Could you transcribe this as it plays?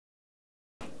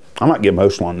I might get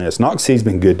emotional on this. Knox City's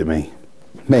been good to me.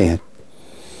 Man.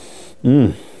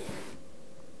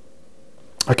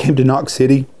 I came to Knox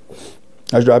City.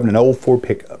 I was driving an old Ford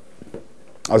pickup.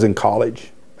 I was in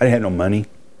college. I didn't have no money.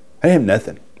 I didn't have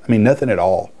nothing. I mean, nothing at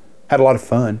all. Had a lot of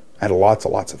fun. I had lots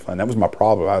of fun. That was my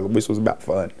problem. I wish it was about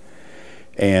fun.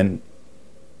 And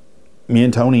me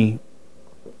and Tony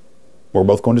were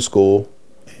both going to school,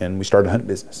 and we started a hunt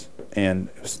business. And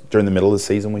it was during the middle of the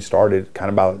season we started,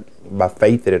 kind of by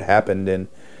faith that it happened. And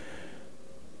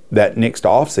that next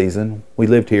off season, we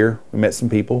lived here. We met some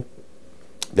people,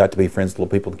 got to be friends with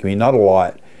little people in the community. Not a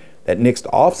lot. That next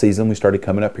off season, we started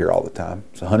coming up here all the time.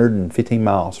 It's 115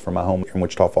 miles from my home in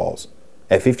Wichita Falls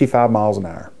at 55 miles an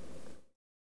hour.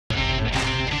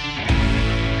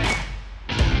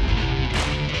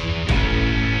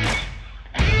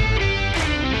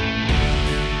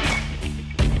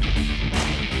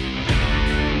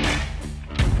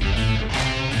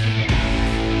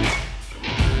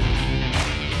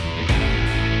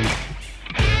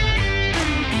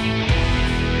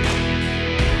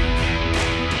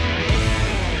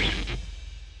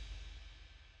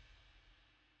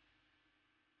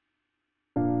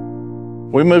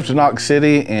 We moved to Knox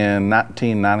City in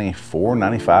 1994,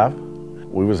 95.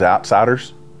 We was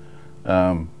outsiders.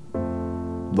 A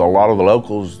lot of the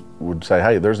locals would say,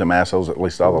 hey, there's them assholes that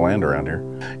leased all the land around here.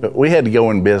 But we had to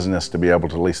go in business to be able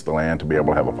to lease the land, to be able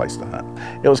to have a place to hunt.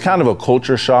 It was kind of a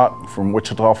culture shock from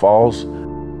Wichita Falls.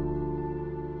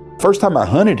 First time I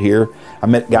hunted here, I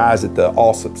met guys at the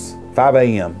Alsops, 5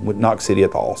 a.m. with Knox City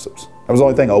at the Alsops. That was the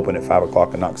only thing open at 5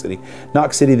 o'clock in Knox City.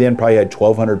 Knox City then probably had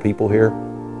 1,200 people here.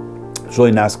 It's a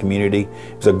really nice community.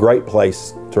 It was a great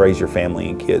place to raise your family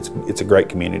and kids. It's a great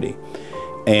community.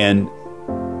 And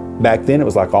back then it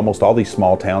was like almost all these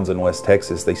small towns in West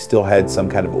Texas, they still had some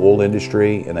kind of oil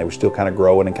industry, and they were still kind of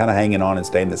growing and kind of hanging on and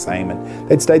staying the same. And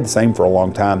they'd stayed the same for a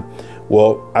long time.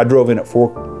 Well, I drove in at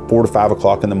 4 to 5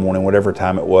 o'clock in the morning, whatever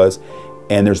time it was,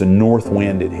 and there's a north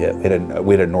wind it hit. We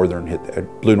had a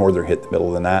blue northern hit the middle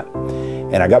of the night.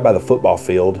 And I got by the football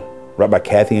field, right by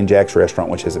Kathy and Jack's restaurant,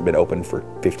 which hasn't been open for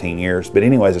 15 years. But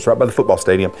anyways, it's right by the football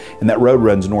stadium, and that road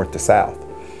runs north to south.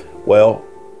 Well,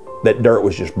 that dirt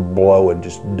was just blowing,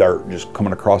 just dirt just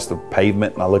coming across the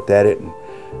pavement, and I looked at it, and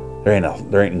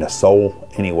there ain't a soul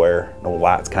anywhere. No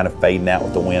lights, kind of fading out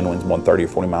with the wind. Wind's 130 or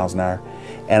 40 miles an hour.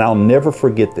 And I'll never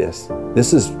forget this.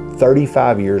 This is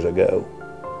 35 years ago,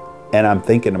 and I'm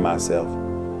thinking to myself,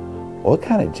 what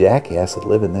kind of jackass would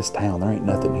live in this town? There ain't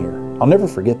nothing here. I'll never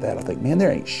forget that. I think, man,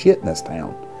 there ain't shit in this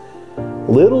town.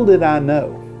 Little did I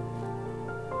know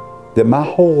that my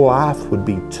whole life would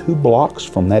be 2 blocks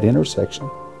from that intersection.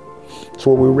 It's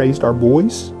where we raised our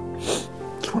boys.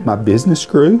 It's where my business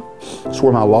grew. It's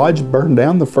where my lodge burned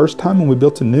down the first time when we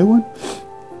built a new one.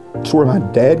 It's where my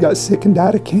dad got sick and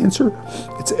died of cancer.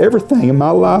 It's everything in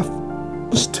my life.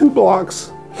 Was 2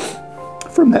 blocks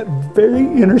from that very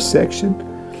intersection.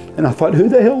 And I thought, who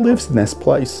the hell lives in this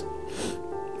place?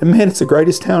 And man, it's the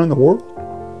greatest town in the world.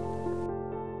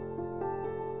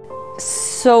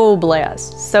 So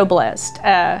blessed, so blessed.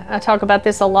 I talk about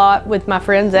this a lot with my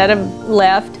friends that have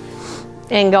left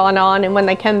and gone on, and when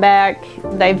they come back,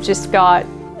 they've just got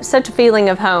such a feeling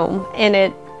of home.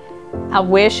 And I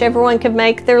wish everyone could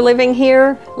make their living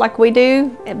here like we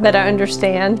do, but I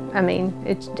understand. I mean,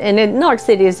 Knox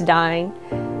City is dying,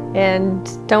 and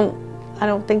I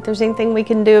don't think there's anything we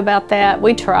can do about that.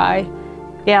 We try.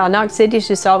 Yeah, Knox City is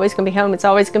just always going to be home. It's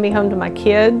always going to be home to my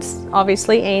kids.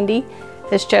 Obviously, Andy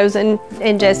has chosen,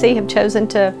 and Jesse have chosen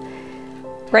to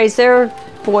raise their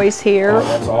boys here. Oh,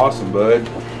 that's awesome, bud.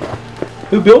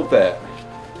 Who built that?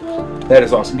 That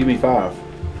is awesome. Give me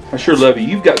 5. I sure love you.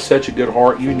 You've got such a good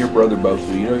heart. You and your brother both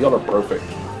do. You know, y'all are perfect.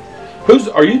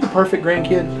 Are you the perfect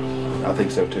grandkid? I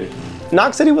think so too.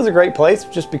 Knox City was a great place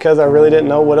just because I really didn't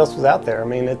know what else was out there. I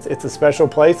mean, it's a special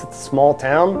place. It's a small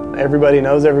town. Everybody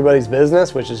knows everybody's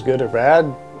business, which is good or bad.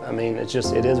 I mean, it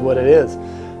is what it is.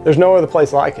 There's no other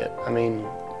place like it. I mean,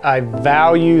 I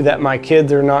value that my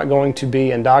kids are not going to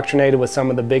be indoctrinated with some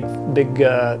of the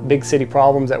big city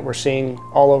problems that we're seeing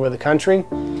all over the country.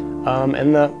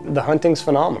 And the hunting's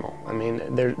phenomenal. I mean,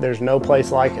 there's no place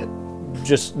like it.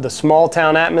 Just the small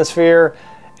town atmosphere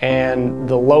and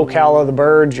the locale of the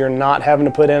birds. You're not having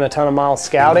to put in a ton of miles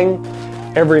scouting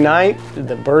every night.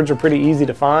 The birds are pretty easy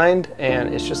to find,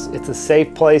 and it's a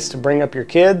safe place to bring up your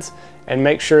kids and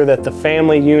make sure that the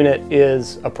family unit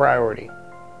is a priority.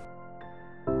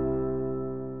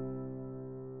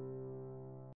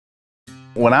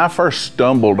 When I first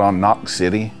stumbled on Knox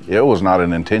City, it was not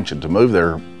an intention to move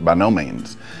there by no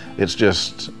means. It's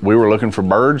just, we were looking for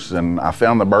birds and I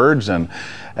found the birds, and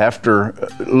after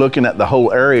looking at the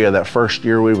whole area that first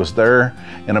year we was there,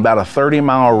 in about a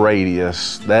 30-mile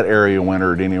radius, that area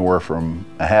wintered anywhere from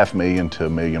 500,000 to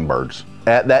 1 million birds.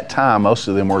 At that time, most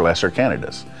of them were lesser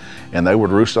Canadas, and they would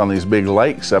roost on these big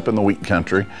lakes up in the wheat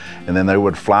country, and then they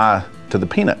would fly to the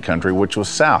peanut country, which was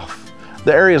south.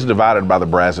 The area is divided by the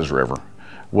Brazos River.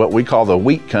 What we call the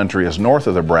wheat country is north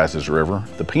of the Brazos River.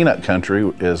 The peanut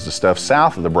country is the stuff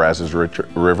south of the Brazos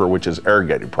River, which is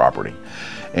irrigated property.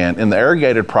 And in the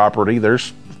irrigated property,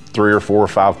 there's 3 or 4 or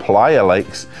 5 playa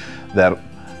lakes that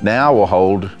now will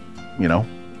hold,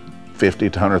 50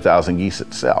 to 100,000 geese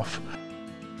itself.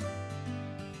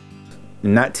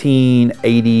 In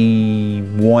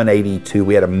 1981, 82,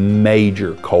 we had a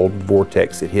major cold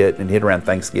vortex that hit, and hit around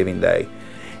Thanksgiving Day.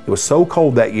 It was so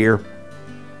cold that year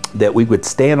that we would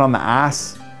stand on the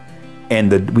ice,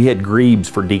 and we had grebes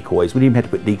for decoys. We didn't even have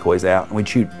to put decoys out, and we'd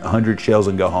shoot 100 shells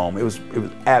and go home. It was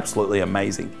absolutely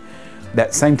amazing.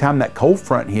 That same time that cold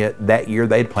front hit, that year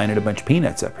they'd planted a bunch of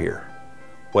peanuts up here.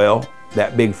 Well,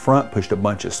 that big front pushed a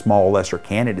bunch of small lesser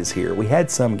Canadas here. We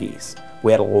had some geese.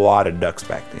 We had a lot of ducks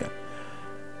back then.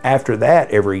 After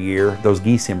that, every year, those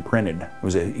geese imprinted. It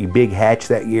was a big hatch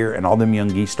that year, and all them young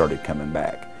geese started coming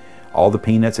back. All the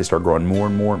peanuts, they started growing more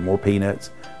and more and more peanuts.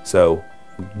 So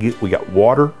we got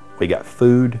water, we got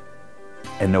food,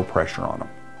 and no pressure on them.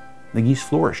 The geese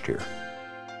flourished here.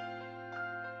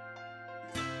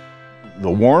 The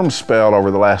warm spell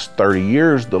over the last 30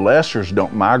 years, the lessers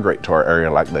don't migrate to our area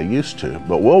like they used to,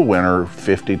 but we'll winter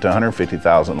 50 to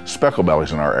 150,000 speckle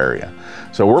bellies in our area.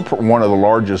 So we're one of the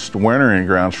largest wintering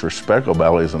grounds for speckle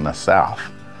bellies in the South.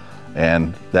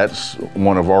 And that's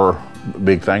one of our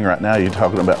big thing right now. You're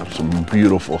talking about some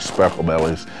beautiful speckle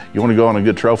bellies. You want to go on a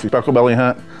good trophy speckle belly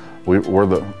hunt? We're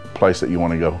the place that you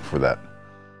want to go for that.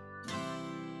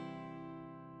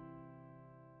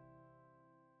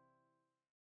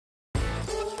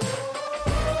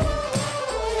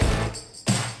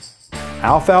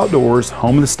 Alpha Outdoors,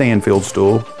 home of the Stanfield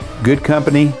stool, good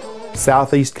company,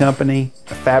 Southeast company,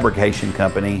 a fabrication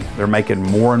company. They're making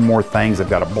more and more things. They've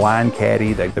got a blind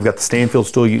caddy. They've got the Stanfield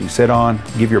stool you can sit on,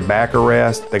 give your back a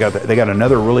rest. They got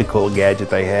another really cool gadget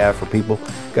they have for people.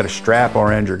 Got a strap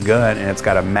around your gun, and it's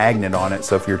got a magnet on it.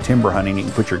 So if you're timber hunting, you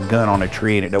can put your gun on a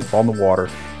tree and it don't fall in the water.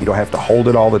 You don't have to hold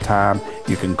it all the time.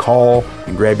 You can call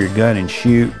and grab your gun and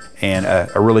shoot. And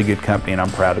a really good company, and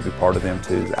I'm proud to be part of them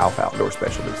too, Alpha Outdoor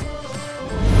Specialties.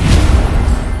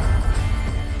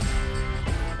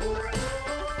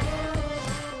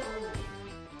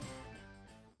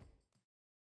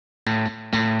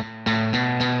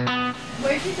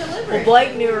 Well,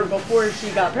 Blake knew her before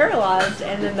she got paralyzed,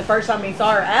 and then the first time he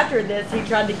saw her after this, he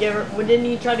tried to give her. Well, didn't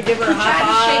he try to give her a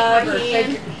high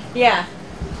five? Yeah.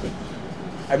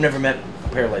 I've never met a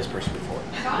paralyzed person before.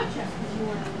 Gotcha.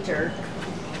 Jerk.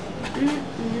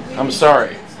 I'm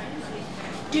sorry.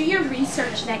 Do your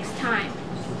research next time.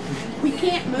 We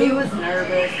can't move. He was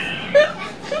nervous.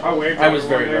 I was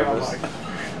very nervous.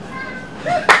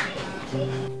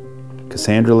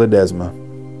 Cassandra Ledesma.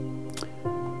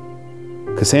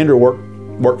 Cassandra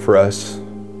worked for us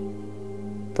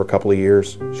for a couple of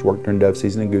years. She worked during dove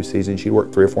season and goose season. She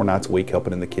worked 3 or 4 nights a week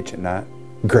helping in the kitchen at night.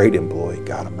 Great employee,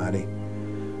 God almighty.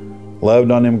 Loved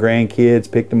on them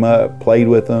grandkids, picked them up, played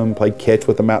with them, played catch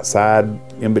with them outside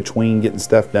in between getting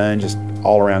stuff done. Just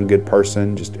all around good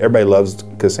person. Just everybody loves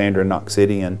Cassandra in Knox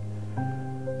City, and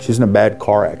she's in a bad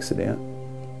car accident.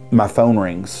 My phone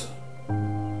rings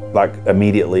like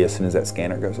immediately as soon as that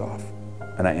scanner goes off.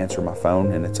 And I answer my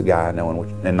phone, and it's a guy I know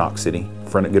in Knox City,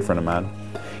 a good friend of mine.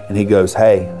 And he goes,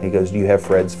 "Hey," he goes, "do you have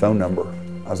Fred's phone number?"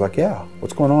 I was like, "Yeah,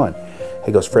 what's going on?"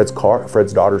 He goes, Fred's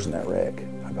daughter's in that wreck."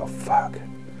 I go, "Fuck."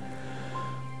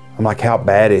 I'm like, "How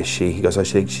bad is she?" He goes, "I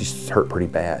think she's hurt pretty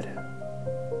bad."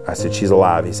 I said, "She's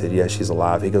alive?" He said, "Yeah, she's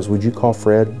alive." He goes, "Would you call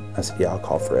Fred?" I said, "Yeah, I'll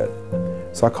call Fred."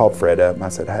 So I called Fred up, and I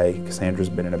said, "Hey, Cassandra's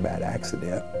been in a bad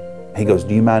accident." He goes,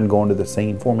 "Do you mind going to the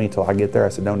scene for me until I get there?" I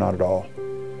said, "No, not at all."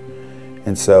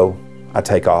 And so I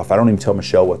take off. I don't even tell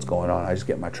Michelle what's going on. I just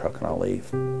get in my truck and I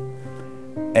leave.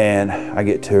 And I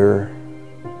get to her,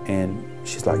 and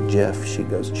she's like, "Jeff," she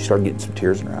goes, she started getting some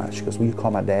tears in her eyes. She goes, "Will you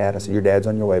call my dad?" I said, "Your dad's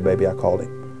on your way, baby." I called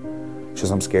him. She goes,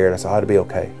 "I'm scared." I said, "I'll be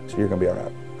okay." I said, "You're gonna be all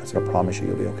right." I said, "I promise you,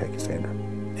 you'll be okay, Cassandra.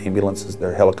 Ambulances,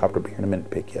 their helicopter will be here in a minute to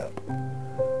pick you up."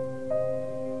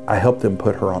 I helped them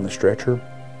put her on the stretcher,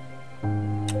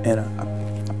 and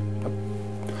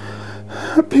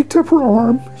I picked up her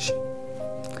arm.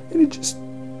 And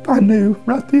I knew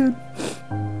right then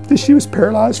that she was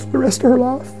paralyzed for the rest of her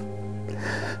life,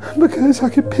 because I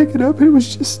could pick it up and it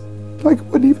was just like it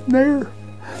wasn't even there.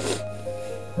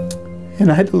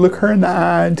 And I had to look her in the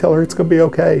eye and tell her it's gonna be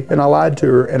okay. And I lied to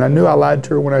her, and I knew I lied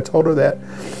to her when I told her that,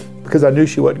 because I knew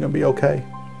she wasn't gonna be okay.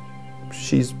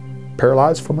 She's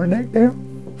paralyzed from her neck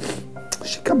down.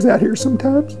 She comes out here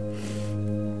sometimes.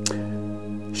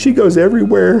 She goes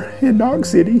everywhere in Knox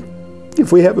City.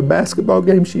 If we have a basketball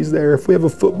game, she's there. If we have a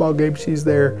football game, she's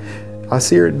there. I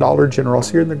see her at Dollar General. I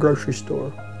see her in the grocery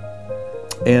store.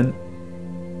 And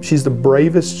she's the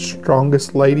bravest,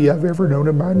 strongest lady I've ever known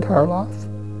in my entire life.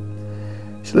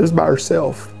 She lives by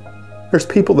herself. There's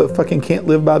people that fucking can't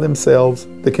live by themselves,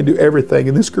 that can do everything.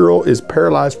 And this girl is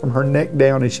paralyzed from her neck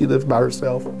down, and she lives by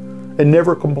herself and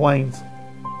never complains.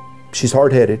 She's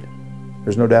hard-headed.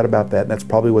 There's no doubt about that. And that's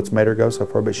probably what's made her go so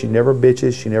far. But she never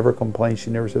bitches. She never complains.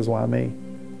 She never says, why me?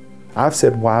 I've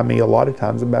said why me a lot of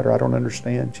times about her. I don't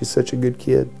understand. She's such a good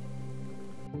kid.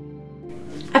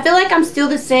 I feel like I'm still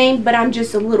the same, but I'm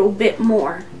just a little bit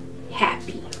more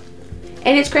happy.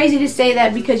 And it's crazy to say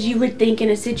that, because you would think in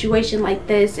a situation like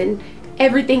this and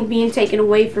everything being taken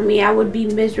away from me, I would be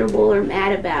miserable or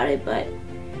mad about it, but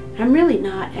I'm really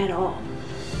not at all.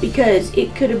 Because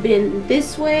it could have been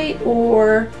this way,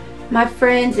 or my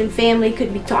friends and family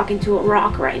could be talking to a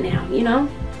rock right now, you know?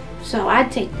 So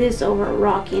I'd take this over a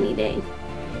rock any day.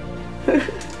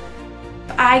 If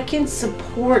I can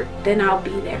support, then I'll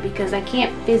be there, because I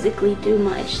can't physically do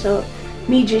much. So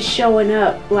me just showing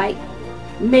up, like,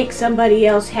 make somebody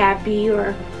else happy,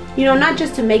 or, you know, not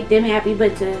just to make them happy,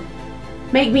 but to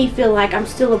make me feel like I'm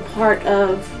still a part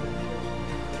of,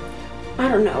 I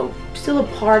don't know, still a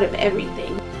part of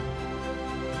everything.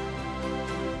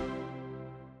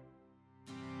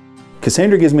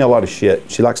 Cassandra gives me a lot of shit.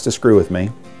 She likes to screw with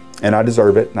me, and I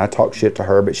deserve it, and I talk shit to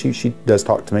her, but she does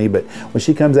talk to me. But when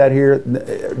she comes out here,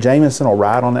 Jameson will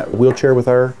ride on that wheelchair with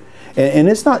her. And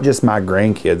it's not just my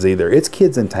grandkids either. It's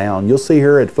kids in town. You'll see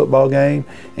her at football game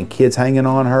and kids hanging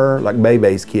on her, like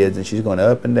Bebe's kids, and she's going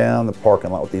up and down the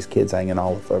parking lot with these kids hanging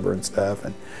all over her and stuff.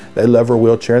 And they love her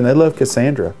wheelchair, and they love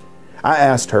Cassandra. I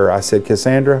asked her, I said,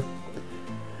 Cassandra,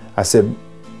 I said,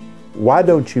 why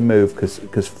don't you move?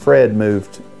 Because Fred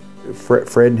moved.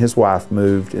 Fred and his wife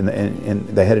moved, and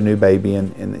they had a new baby,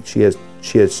 and she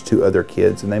has two other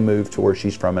kids, and they moved to where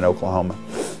she's from in Oklahoma.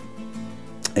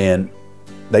 And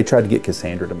they tried to get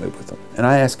Cassandra to move with them. And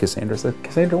I asked Cassandra, I said,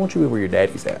 Cassandra, why don't you move where your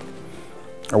daddy's at?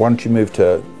 Or why don't you move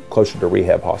to closer to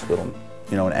rehab hospital,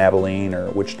 you know, in Abilene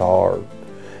or Wichita or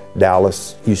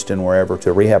Dallas, Houston, wherever,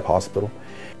 to a rehab hospital?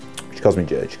 She calls me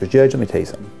Judge. She goes, Judge, let me tell you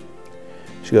something.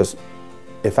 She goes,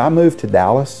 if I move to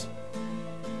Dallas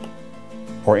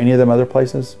or any of them other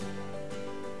places,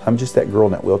 I'm just that girl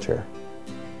in that wheelchair.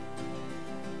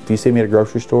 If you see me at a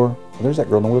grocery store, well, there's that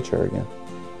girl in the wheelchair again.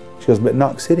 She goes, but in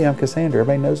Knox City, I'm Cassandra.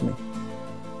 Everybody knows me.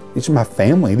 These are my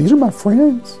family. These are my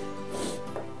friends.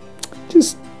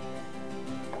 She's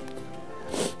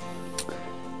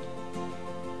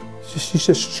just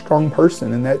a strong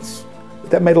person, and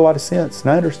that made a lot of sense. And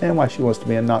I understand why she wants to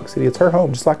be in Knox City. It's her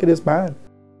home, just like it is mine.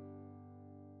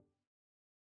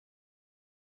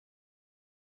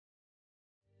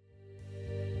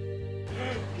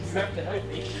 You have to help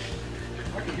me.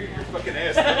 I can hear your fucking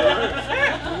ass.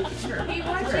 He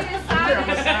wants you to sign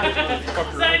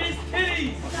Sign his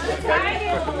titties.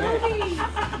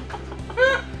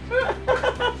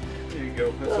 There you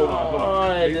go. Hold on.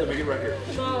 Let me get right here.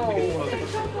 No.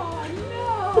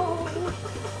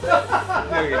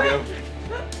 There you go.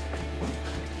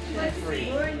 Let's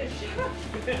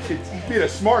see. He's being a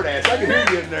smart ass. I can hear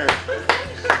you in there.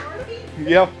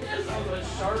 Yep.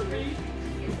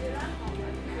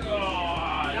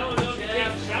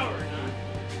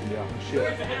 Yeah,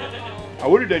 shit. I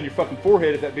would have done your fucking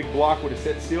forehead if that big block would have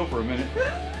set still for a minute.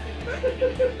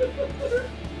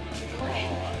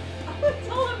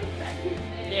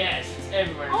 Yes, it's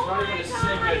everywhere. It's not even a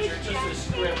signature, it's just a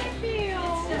scribble.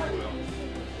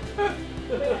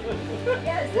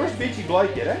 Where's Beachy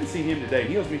Blake at? I haven't seen him today.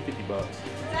 He owes me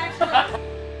 $50.